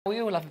We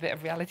all love a bit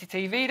of reality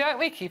TV, don't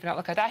we? Keeping Up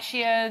with the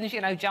Kardashians,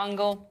 you know,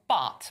 Jungle.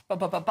 But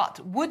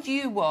would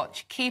you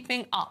watch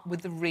Keeping Up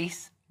with the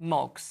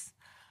Rees-Moggs?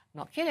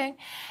 Not kidding.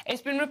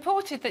 It's been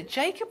reported that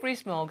Jacob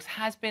Rees-Mogg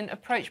has been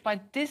approached by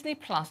Disney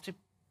Plus to,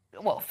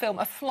 well, film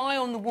a Fly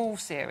on the Wall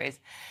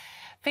series.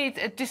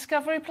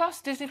 Discovery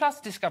Plus,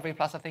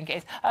 I think it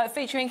is,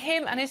 featuring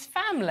him and his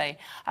family.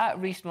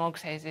 Rees-Mogg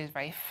says he's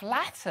very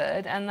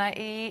flattered and that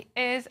he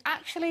is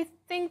actually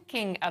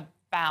thinking about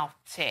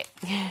it.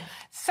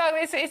 So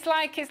it's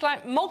like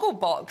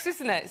Mogglebox,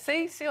 isn't it?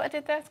 See what I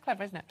did there? It's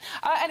clever, isn't it?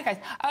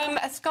 Anyway,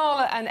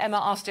 Scarlett and Emma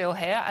are still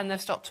here, and they've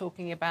stopped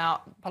talking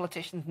about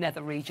politicians'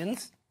 nether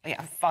regions.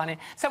 Yeah, funny.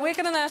 So we're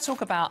going to now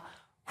talk about,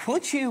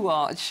 would you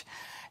watch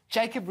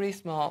Jacob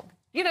Rees-Mogg?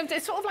 You know,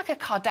 it's sort of like a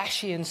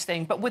Kardashians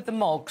thing, but with the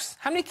Moggs.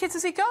 How many kids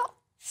has he got?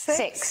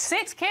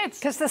 Six kids.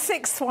 Because the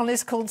sixth one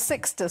is called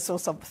Sixtus or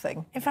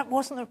something. In fact,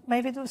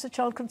 maybe there was a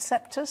child called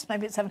Septus?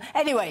 Maybe it's seven.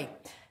 Anyway,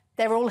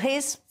 they're all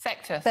his.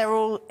 Sectus. They're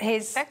all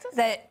his. Sectus?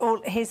 They're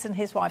all his and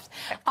his wife's.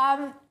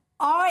 I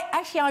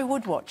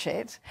would watch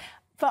it,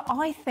 but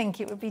I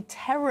think it would be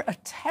a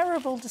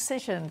terrible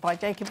decision by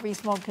Jacob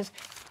Rees-Mogg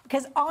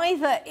because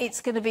either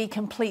it's going to be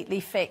completely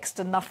fixed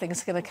and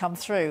nothing's going to come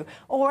through,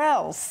 or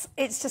else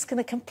it's just going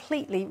to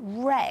completely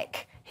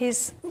wreck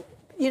his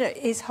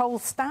whole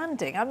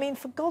standing. I mean,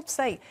 for God's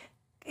sake,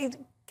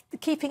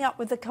 Keeping Up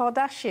with the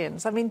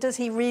Kardashians. I mean, does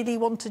he really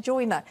want to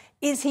join that?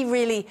 Is he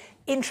really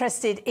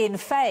interested in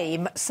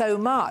fame so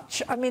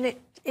much? I mean, Well,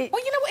 you know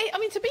what? I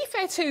mean, to be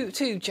fair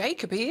to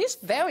Jacob, he is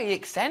very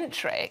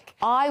eccentric.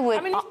 I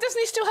mean, doesn't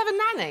he still have a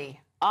nanny?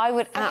 I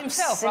would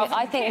absolutely.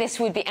 I think this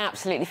would be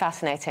absolutely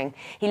fascinating.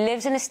 He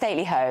lives in a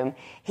stately home.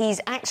 He's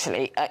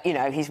actually,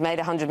 he's made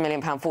a £100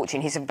 million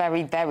fortune. He's a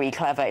very, very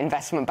clever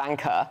investment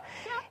banker.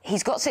 Yeah.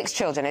 He's got 6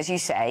 children, as you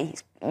say.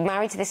 He's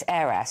married to this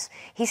heiress.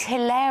 He's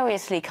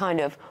hilariously kind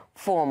of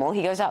formal.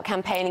 He goes out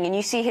campaigning, and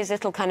you see his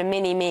little kind of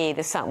mini-me,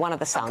 one of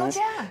the sons,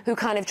 who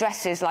kind of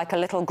dresses like a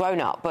little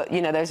grown-up, but,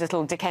 you know, those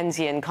little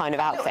Dickensian kind of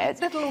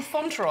outfits. Little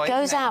Fauntleroy.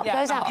 Goes out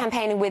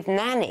campaigning with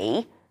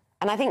Nanny.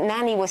 And I think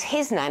Nanny was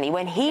his nanny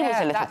when he was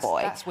a little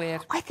boy. That's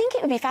weird. I think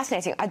it would be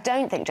fascinating. I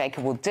don't think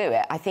Jacob will do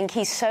it. I think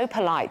he's so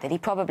polite that he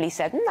probably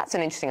said, that's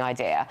an interesting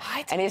idea,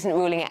 and isn't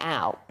ruling it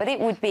out. But it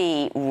would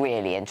be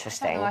really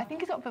interesting. I think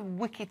he's got a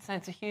wicked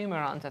sense of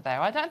humour under there.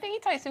 I don't think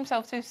he takes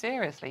himself too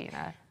seriously, you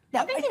know.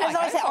 No, as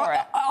I said,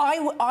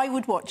 I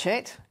would watch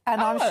it,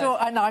 and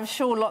I'm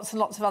sure lots and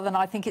lots of other. And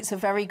I think it's a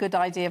very good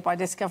idea by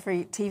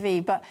Discovery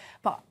TV. But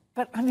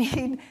I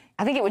mean,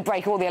 I think it would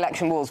break all the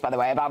election rules, by the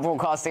way, about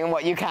broadcasting and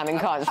what you can and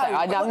can't say.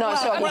 I'm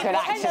not sure he could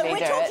actually do it.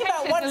 We're talking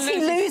about once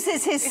he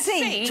loses his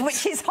seat,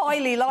 which is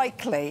highly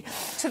likely,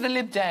 to the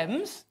Lib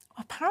Dems.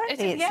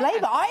 Apparently, it's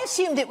Labour. I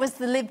assumed it was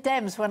the Lib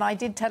Dems when I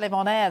did tell him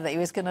on air that he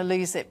was going to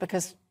lose it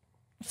because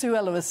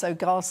Suella was so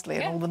ghastly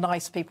and all the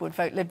nice people would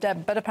vote Lib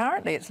Dem. But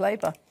apparently, it's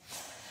Labour.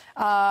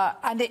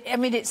 And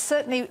it's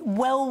certainly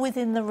well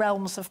within the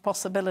realms of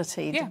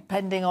possibility,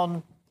 depending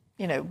on,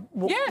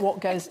 what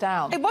goes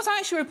down. It was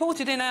actually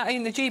reported in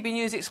the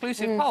GBNews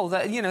exclusive poll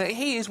that,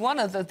 he is one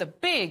of the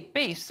big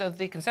beasts of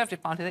the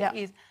Conservative Party, that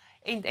he's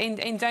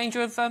in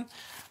danger of...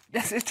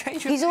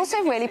 He's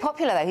also really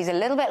popular, though. He's a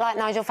little bit like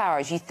Nigel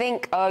Farage. You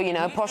think,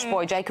 posh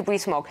boy, Jacob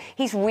Rees-Mogg.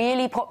 He's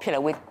really popular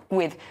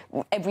with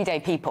everyday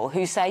people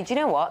who say, do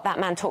you know what? That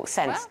man talks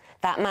sense. Well,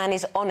 that man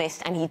is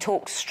honest and he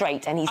talks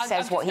straight and he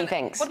says what he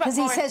thinks. Because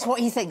he says what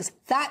he thinks.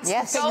 That's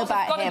the thing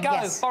about him.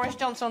 Yes. Boris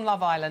Johnson on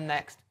Love Island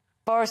next.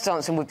 Boris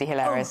Johnson would be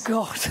hilarious. Oh,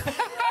 God.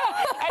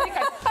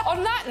 Anyway,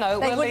 on that note,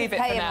 we'll leave it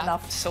for now.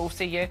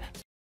 Saucy you.